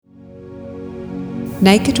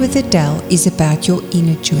Naked with Adele is about your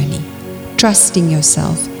inner journey, trusting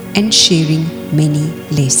yourself and sharing many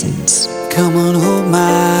lessons. Come on, hold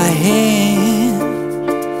my hand.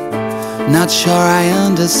 Not sure I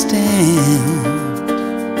understand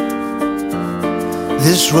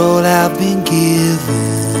this road I've been given,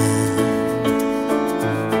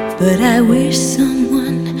 but I wish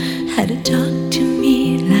someone had to talk to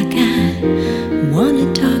me like I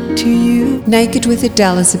wanna talk to you. Naked with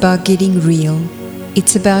Adele is about getting real.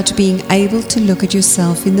 It's about being able to look at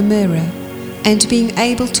yourself in the mirror and being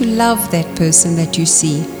able to love that person that you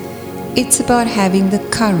see. It's about having the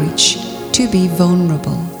courage to be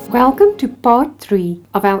vulnerable. Welcome to part 3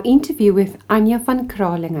 of our interview with Anja van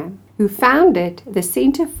Kralinge, who founded the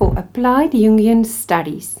Center for Applied Jungian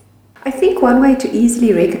Studies. I think one way to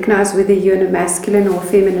easily recognize whether you're in a masculine or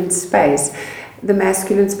feminine space, the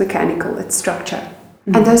masculine's mechanical, it's structure.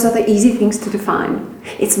 And those are the easy things to define.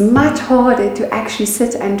 It's much harder to actually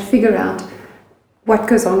sit and figure out what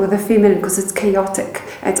goes on with the feminine because it's chaotic,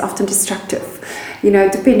 it's often destructive,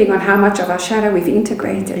 depending on how much of our shadow we've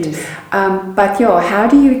integrated. Yes. But how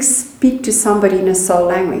do you speak to somebody in a soul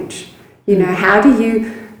language? How do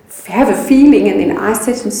you have a feeling and then I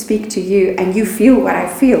sit and speak to you and you feel what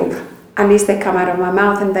I feel, unless they come out of my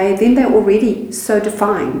mouth and they're already so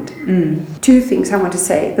defined. 2 things I want to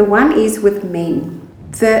say. The one is with men.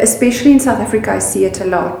 Especially in South Africa, I see it a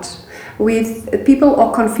lot. With people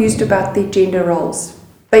are confused about their gender roles.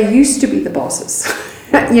 They used to be the bosses.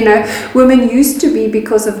 Women used to be,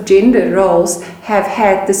 because of gender roles, have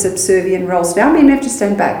had the subservient roles. Now men have to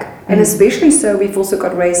stand back. And especially so, we've also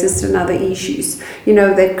got racist and other issues,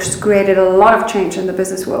 that's created a lot of change in the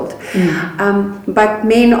business world. But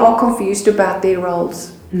men are confused about their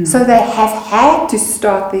roles. So they have had to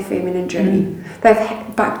start their feminine journey.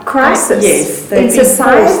 But crisis in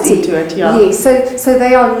society. Into it, Yes, so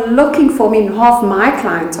they are looking for me. Half my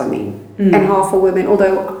clients are men and half are women,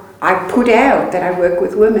 although I put out that I work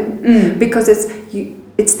with women because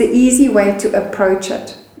it's the easy way to approach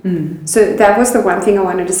it. So that was the one thing I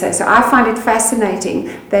wanted to say. So I find it fascinating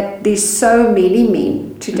that there's so many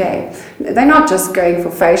men today. They're not just going for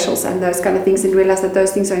facials and those kind of things and realize that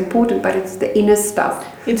those things are important, but it's the inner stuff.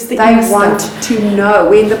 They want to know.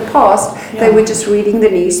 Where in the past, they were just reading the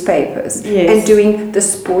newspapers and doing the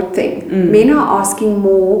sport thing. Men are asking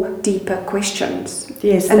more deeper questions.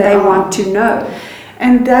 Yes, and they want to know.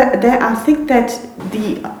 And I think that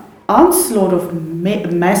the onslaught of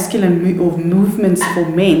masculine movements for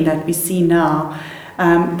men that we see now,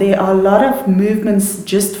 there are a lot of movements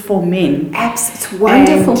just for men. It's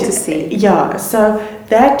wonderful to see. Yeah, so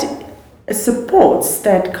that supports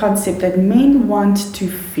that concept that men want to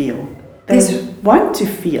feel. They want to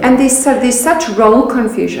feel. And there's such role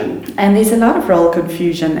confusion. And there's a lot of role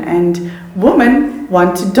confusion, and women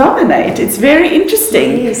want to dominate. It's very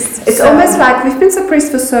interesting. Yes. It's almost like we've been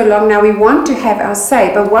suppressed for so long now. We want to have our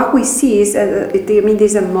say, but what we see is,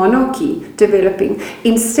 there's a monarchy developing.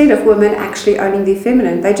 Instead of women actually owning their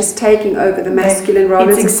feminine, they're just taking over the masculine role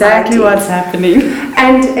in society. It's exactly what's happening.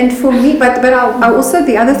 And for me, but I also,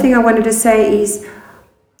 the other thing I wanted to say is,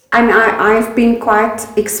 and I've been quite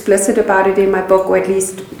explicit about it in my book, or at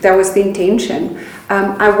least that was the intention.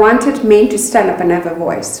 I wanted men to stand up and have a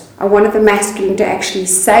voice. I wanted the masculine to actually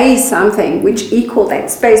say something which equaled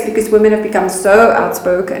that space, because women have become so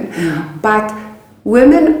outspoken. But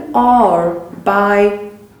women are, by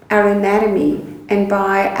our anatomy and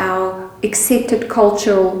by our accepted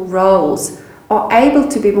cultural roles, are able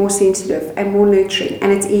to be more sensitive and more nurturing,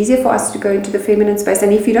 and it's easier for us to go into the feminine space.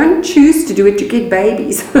 And if you don't choose to do it, you get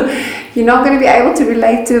babies. You're not going to be able to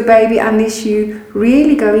relate to a baby unless you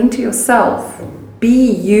really go into yourself,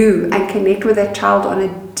 be you, and connect with that child on a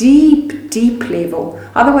deep level.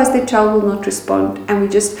 Otherwise that child will not respond, and we're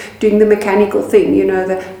just doing the mechanical thing,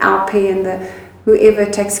 the LP and the whoever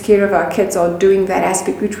takes care of our kids are doing that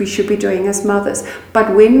aspect, which we should be doing as mothers.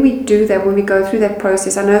 But when we do that, when we go through that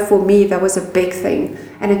process, I know for me that was a big thing,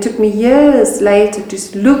 and it took me years later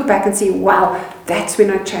to look back and see, wow, that's when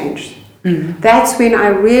I changed. That's when I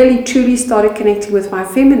really truly started connecting with my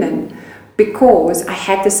feminine, because I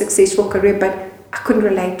had the successful career, but I couldn't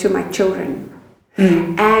relate to my children.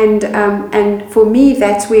 And for me,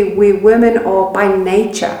 that's where women are by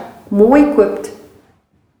nature more equipped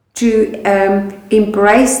to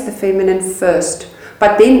embrace the feminine first.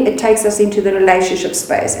 But then it takes us into the relationship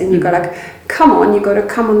space, and you go like, come on, you got to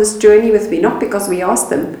come on this journey with me, not because we asked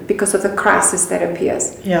them, because of the crisis that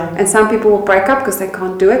appears. And some people will break up because they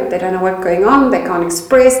can't do it, they don't know what's going on, they can't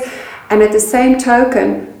express, and at the same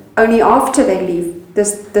token, only after they leave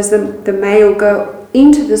does the male go,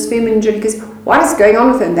 into this feminine journey because what is going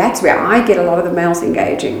on with her? And that's where I get a lot of the males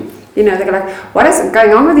engaging. You know, they're like, what is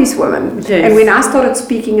going on with these women? Yes. And when I started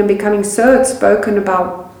speaking and becoming so outspoken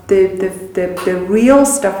about the real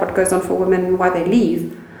stuff, what goes on for women and why they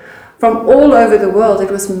leave, from all over the world, it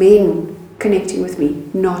was men connecting with me,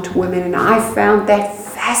 not women. And I found that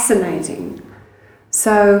fascinating.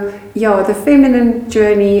 So, yeah, the feminine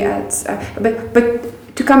journey,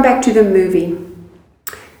 but to come back to the movie,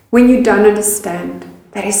 when you don't understand,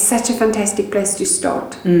 that is such a fantastic place to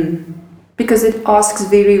start. Because it asks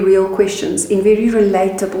very real questions in very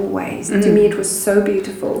relatable ways. To me, it was so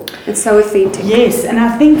beautiful and so authentic. Yes, and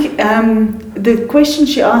I think the question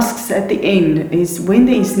she asks at the end is, when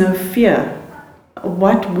there is no fear,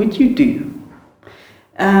 what would you do?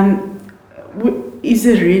 Is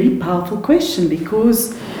a really powerful question,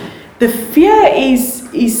 because the fear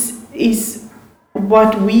is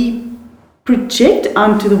what we project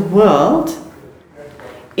onto the world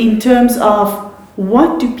in terms of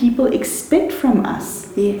what do people expect from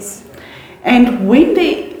us. Yes. And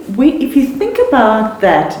if you think about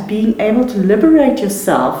that, being able to liberate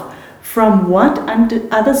yourself from what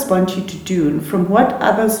others want you to do and from what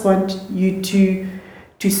others want you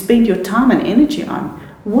to spend your time and energy on,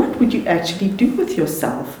 what would you actually do with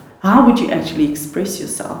yourself? How would you actually express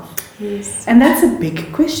yourself? Yes. And that's a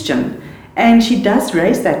big question. And she does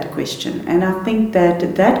raise that question. And I think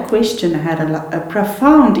that question had a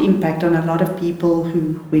profound impact on a lot of people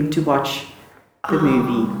who went to watch the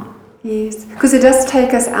movie. Yes, because it does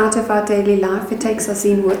take us out of our daily life. It takes us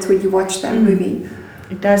inwards when you watch that movie.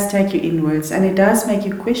 It does take you inwards, and it does make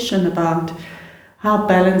you question about how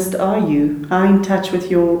balanced are you? How in touch with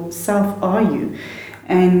yourself are you?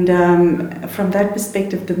 And from that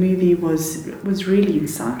perspective, the movie was really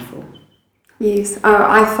insightful. Yes,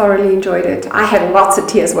 I thoroughly enjoyed it. I had lots of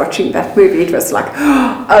tears watching that movie. It was like,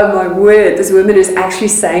 oh my word, this woman is actually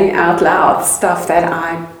saying out loud stuff that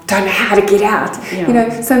I don't know how to get out. Yeah. You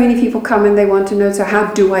know, so many people come and they want to know, so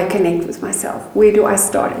how do I connect with myself? Where do I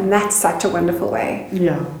start? And that's such a wonderful way.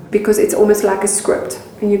 Yeah. Because it's almost like a script.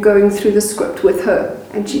 And you're going through the script with her.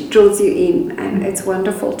 And she drills you in. And it's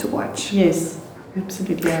wonderful to watch. Yes,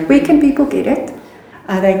 absolutely. Where can people get it?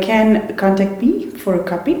 They can contact me for a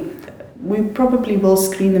copy. We probably will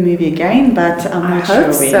screen the movie again, but I'm not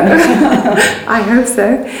sure when. I hope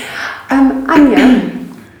so. Anya,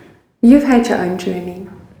 you've had your own journey.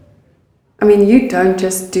 I mean, you don't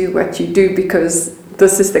just do what you do because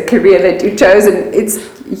this is the career that you chose, and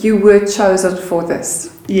you were chosen for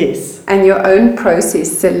this. Yes. And your own process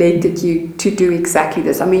selected you to do exactly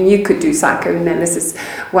this. I mean, you could do psychoanalysis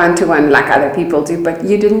one-to-one like other people do, but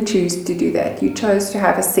you didn't choose to do that. You chose to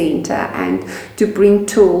have a center and to bring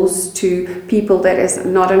tools to people that is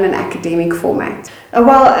not in an academic format.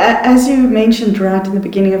 Well, as you mentioned right in the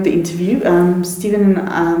beginning of the interview, Stephen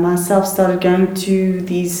and myself started going to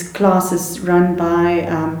these classes run by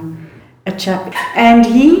a chap, and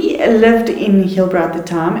he lived in Hillbrow at the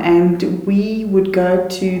time, and we would go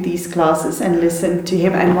to these classes and listen to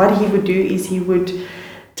him. And what he would do is he would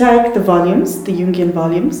take the volumes, the Jungian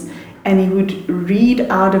volumes, and he would read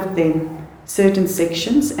out of them certain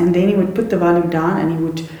sections, and then he would put the volume down and he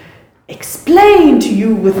would explain to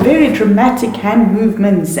you with very dramatic hand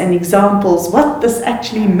movements and examples what this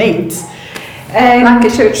actually meant. And like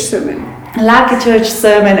a church sermon. Like a church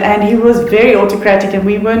sermon, and he was very autocratic, and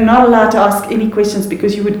we were not allowed to ask any questions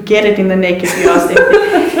because you would get it in the neck if you asked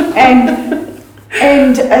anything.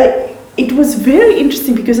 and it was very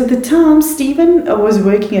interesting because at the time Stephen was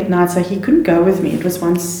working at night, so he couldn't go with me. It was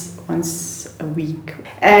once a week,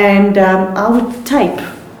 and I would tape.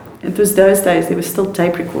 It was those days, there were still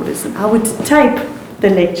tape recorders, and I would tape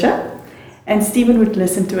the lecture, and Stephen would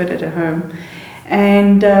listen to it at home.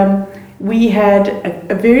 And we had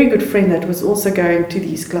a very good friend that was also going to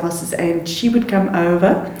these classes, and she would come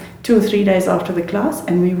over 2 or 3 days after the class,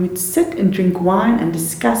 and we would sit and drink wine and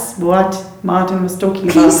discuss what Martin was talking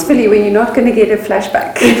about. Peacefully, when you're not going to get a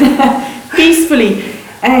flashback. Peacefully.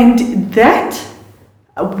 And that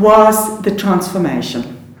was the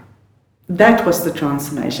transformation. That was the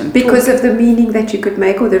transformation. Because of the meaning that you could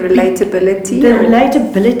make, or the relatability? The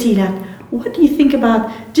relatability, like, what do you think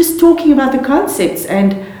about just talking about the concepts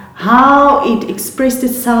and how it expressed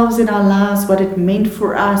itself in our lives, what it meant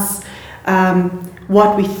for us,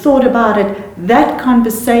 what we thought about it. That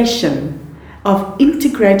conversation of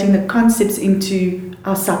integrating the concepts into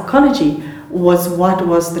our psychology was what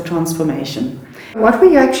was the transformation. What were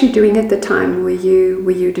you actually doing at the time? Did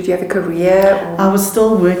you have a career? Or? I was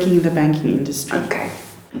still working in the banking industry. Okay.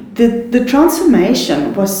 The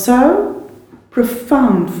transformation was so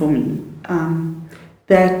profound for me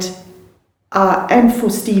and for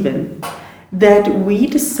Stephen, that we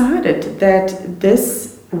decided that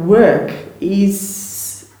this work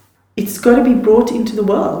it's got to be brought into the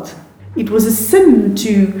world. It was a sin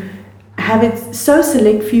to have it so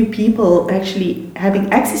select few people actually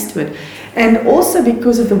having access to it, and also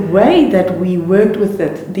because of the way that we worked with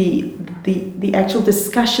it, the actual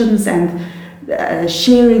discussions and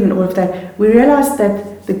sharing and all of that, we realized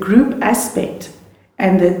that the group aspect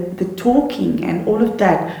and the talking and all of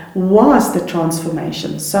that was the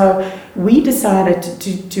transformation. So we decided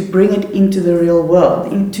to bring it into the real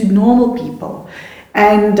world, into normal people.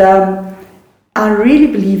 And I really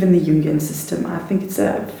believe in the Jungian system. I think it's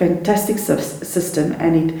a fantastic system,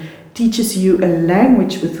 and it teaches you a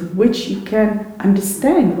language with which you can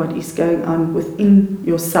understand what is going on within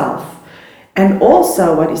yourself, and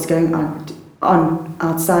also what is going on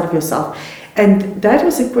outside of yourself. And that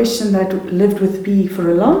was a question that lived with me for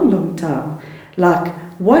a long, long time. Like,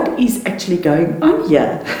 what is actually going on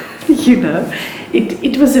here?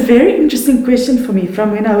 It was a very interesting question for me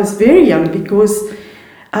from when I was very young, because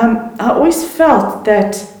I always felt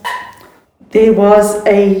that there was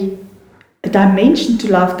a dimension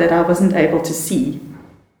to life that I wasn't able to see.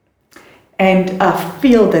 And I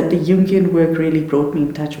feel that the Jungian work really brought me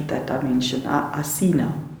in touch with that dimension. I see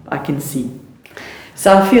now, I can see.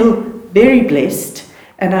 So I feel very blessed,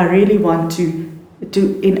 and I really want to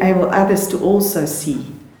enable others to also see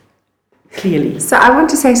clearly. So I want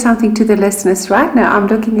to say something to the listeners right now. I'm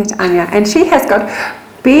looking at Anya, and she has got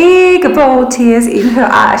big, bold tears in her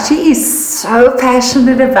eyes. She is so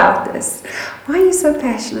passionate about this. Why are you so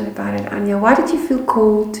passionate about it, Anya? Why did you feel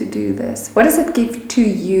called to do this? What does it give to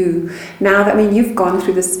you now that, you've gone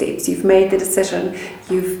through the steps, you've made the decision,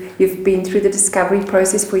 you've been through the discovery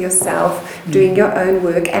process for yourself, doing your own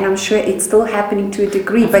work, and I'm sure it's still happening to a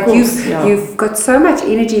degree, but you've got so much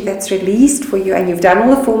energy that's released for you, and you've done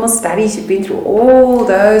all the formal studies, you've been through all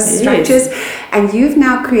those structures, and you've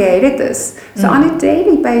now created this. So on a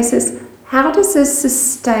daily basis, how does this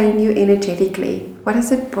sustain you energetically? What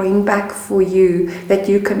does it bring back for you that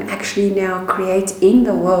you can actually now create in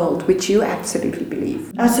the world, which you absolutely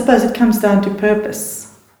believe? I suppose it comes down to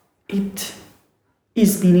purpose. It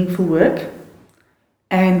is meaningful work,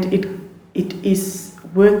 and it is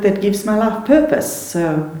work that gives my life purpose.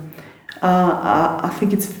 So I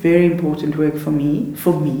think it's very important work for me.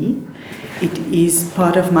 It is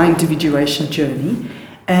part of my individuation journey,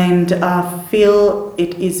 and I feel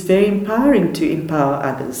it is very empowering to empower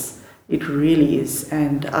others. It really is,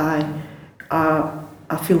 and I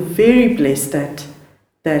feel very blessed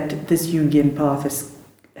that this Jungian path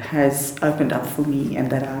has opened up for me, and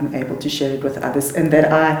that I'm able to share it with others, and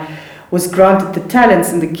that I was granted the talents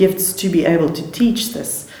and the gifts to be able to teach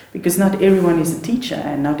this, because not everyone is a teacher,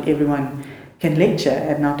 and not everyone can lecture,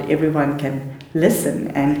 and not everyone can listen,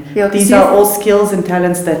 and these are all skills and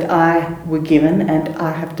talents that I were given and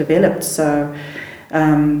I have developed. So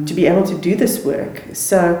to be able to do this work.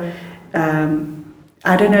 So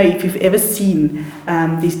I don't know if you've ever seen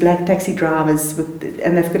these black taxi drivers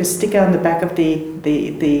and they've got a sticker on the back of the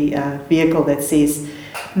vehicle that says,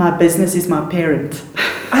 "My business is my parent."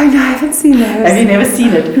 Oh no, I haven't seen that. Have you never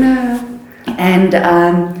seen it? No. And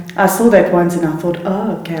I saw that once and I thought,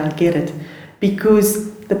 oh, okay, I get it.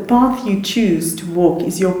 Because the path you choose to walk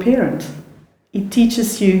is your parent. It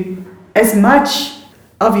teaches you as much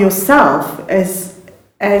of yourself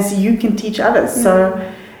as you can teach others. Yeah.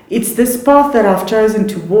 So it's this path that I've chosen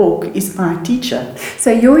to walk is my teacher.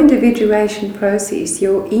 So your individuation process,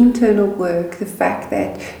 your internal work, the fact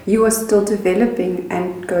that you are still developing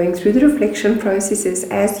and going through the reflection processes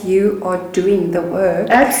as you are doing the work.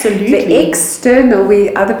 Absolutely. The external,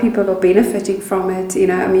 where other people are benefiting from it,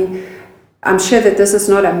 I'm sure that this is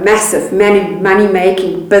not a massive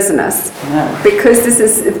money-making business. No. Because this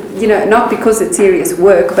is, not because it's serious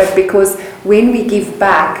work, but because when we give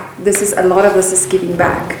back, a lot of this is giving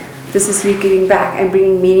back. This is you giving back and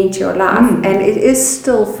bringing meaning to your life. And it is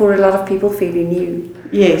still, for a lot of people, fairly new.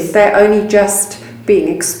 Yes. They're only just being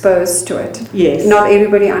exposed to it. Yes. Not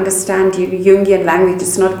everybody understands Jungian language.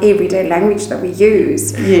 It's not everyday language that we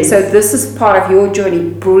use. Yes. So this is part of your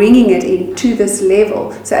journey, bringing it into this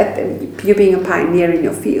level. So you're being a pioneer in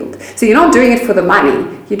your field. So you're not doing it for the money.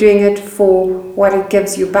 You're doing it for what it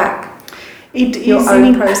gives you back. It your is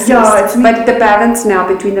own process. But the balance now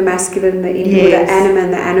between the masculine and the individual, the anima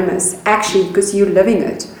and the animus, actually, because you're living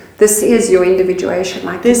it. This is your individuation,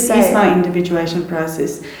 like this is my individuation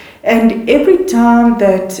process. And every time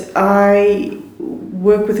that I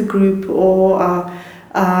work with a group or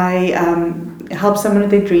I help someone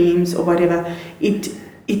with their dreams or whatever, it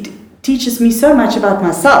teaches me so much about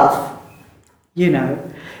myself,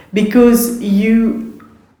 because you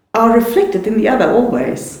are reflected in the other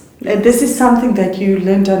always. And this is something that you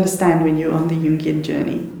learn to understand when you're on the Jungian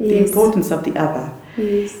journey. The Yes. importance of the other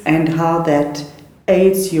Yes. and how that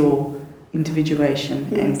aids your individuation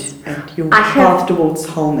Yes. and your I have- path towards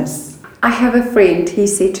wholeness. I have a friend, he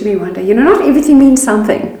said to me one day, not everything means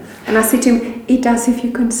something. And I said to him, it does if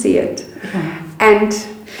you can see it. And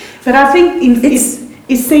But I think It's-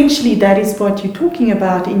 essentially that is what you're talking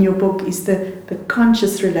about in your book is the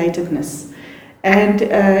conscious relatedness. And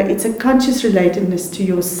it's a conscious relatedness to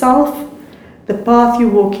yourself, the path you're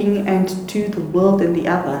walking, and to the world and the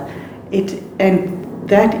other. And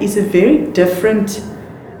that is a very different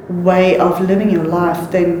way of living your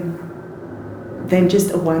life than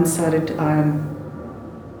just a one-sided,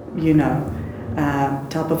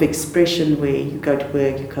 type of expression where you go to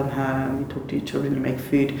work, you come home, you talk to your children, you make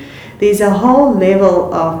food. There's a whole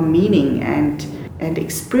level of meaning and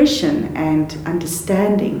expression and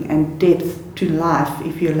understanding and depth to life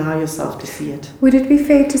if you allow yourself to see it. would it be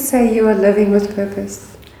fair to say you are living with purpose?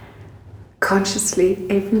 Consciously,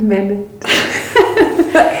 every minute.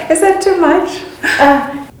 Is that too much?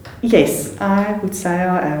 Yes, I would say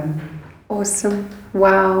I am. Awesome.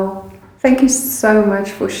 Wow. Thank you so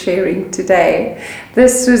much for sharing today.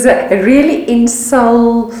 This was a really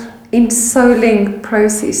ensouling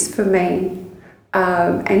process for me.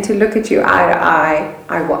 And to look at you eye to eye,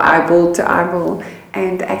 eyeball to eyeball,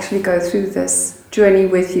 and actually go through this journey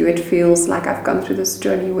with you. It feels like I've gone through this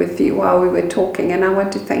journey with you while we were talking, and I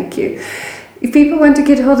want to thank you. If people want to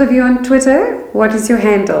get hold of you on Twitter, what is your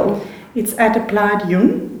handle? It's at Applied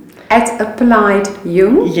Jung. At Applied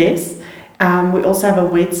Jung. Yes. We also have a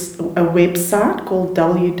website called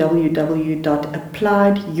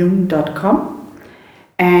www.appliedyung.com.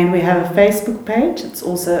 And we have a Facebook page. It's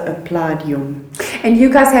also Applied Jung. And you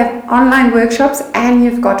guys have online workshops and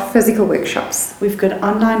you've got physical workshops. We've got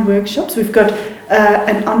online workshops. We've got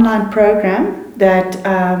an online program that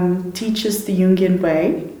teaches the Jungian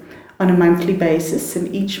way on a monthly basis.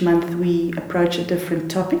 And each month we approach a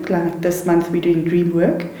different topic. Like this month we're doing dream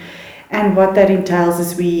work. And what that entails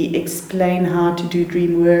is we explain how to do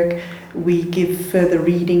dream work. We give further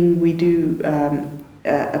reading. We do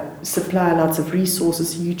supply lots of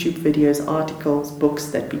resources, YouTube videos, articles, books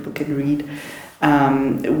that people can read.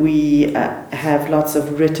 We have lots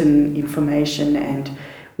of written information, and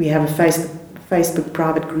we have a Facebook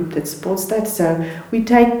private group that supports that. So we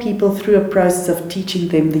take people through a process of teaching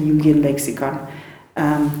them the Jungian lexicon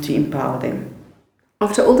to empower them.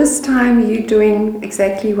 After all this time, you're doing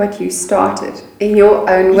exactly what you started in your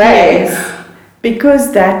own way. Yes,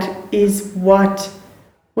 because that is what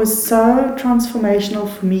was so transformational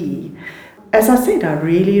for me. As I said, I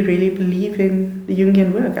really, really believe in the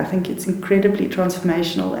Jungian work. I think it's incredibly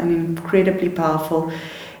transformational and incredibly powerful.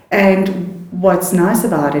 And what's nice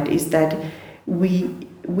about it is that we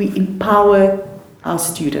empower our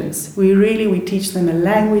students. We teach them a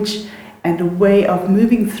language and a way of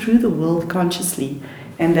moving through the world consciously.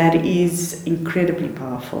 And that is incredibly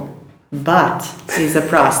powerful. But there's a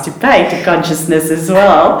price to pay to consciousness as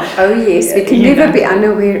well. Oh yes, we can never be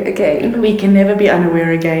unaware again. We can never be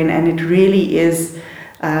unaware again, and it really is,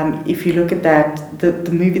 if you look at that, the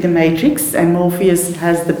movie The Matrix, and Morpheus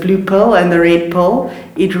has the blue pill and the red pill,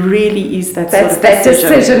 it really is that That's sort of that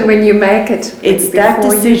decision when you make it. It's that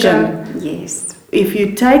before you decision. go. Yes. If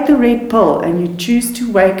you take the red pill and you choose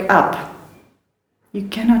to wake up, you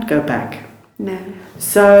cannot go back. No.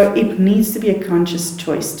 So it needs to be a conscious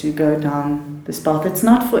choice to go down this path. It's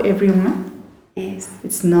not for everyone. Yes.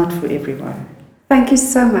 It's not for everyone. Thank you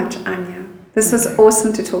so much, Anya. This was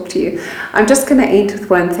awesome to talk to you. I'm just going to end with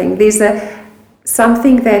one thing. There's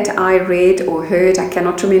something that I read or heard, I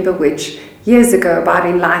cannot remember which, years ago about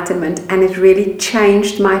enlightenment, and it really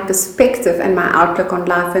changed my perspective and my outlook on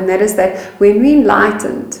life, and that is that when we're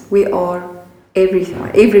enlightened, we are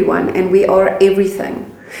everyone, and we are everything.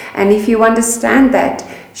 And if you understand that,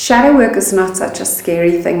 shadow work is not such a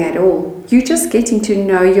scary thing at all. You're just getting to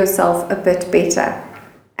know yourself a bit better.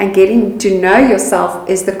 And getting to know yourself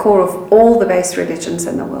is the core of all the base religions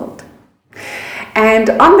in the world. And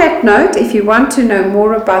on that note, if you want to know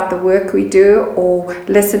more about the work we do or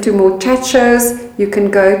listen to more chat shows, you can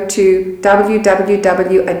go to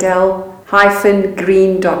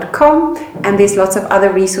www.adele-green.com, and there's lots of other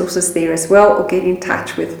resources there as well, or get in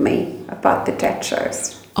touch with me about the chat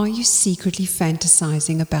shows. Are you secretly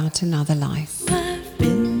fantasizing about another life? I've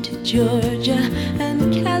been to Georgia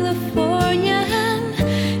and California and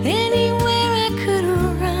anywhere I could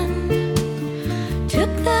run. Took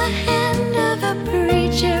the hand of a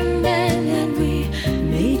preacher man and we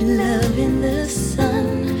made love in the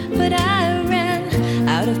sun. But I ran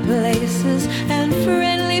out of places and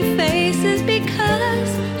friendly faces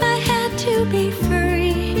because I had to be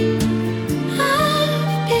free.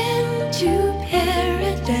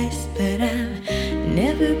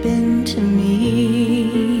 been to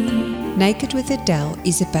me. Naked with Adele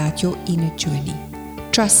is about your inner journey,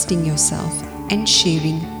 trusting yourself and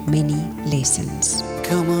sharing many lessons.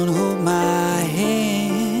 Come on, hold my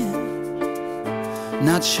hand.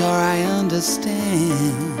 Not sure I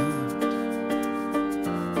understand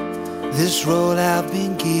this road I've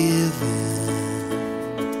been given.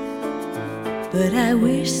 But I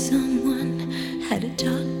wish someone had to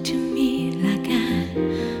talk to me like I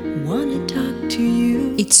wanna talk to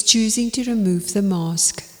you. It's choosing to remove the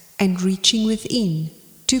mask and reaching within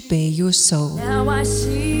to bare your soul. Now I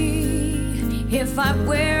see, if I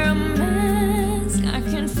wear a mask, I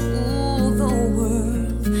can fool the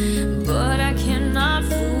world, but I cannot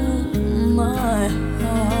fool my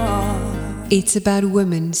heart. It's about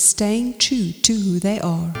women staying true to who they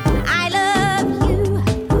are. I love you,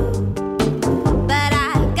 but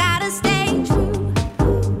I gotta stay true.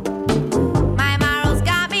 My morals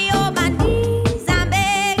got me on my knees, I'm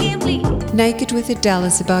begging please. Naked with Adele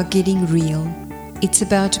is about getting real. It's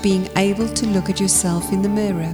about being able to look at yourself in the mirror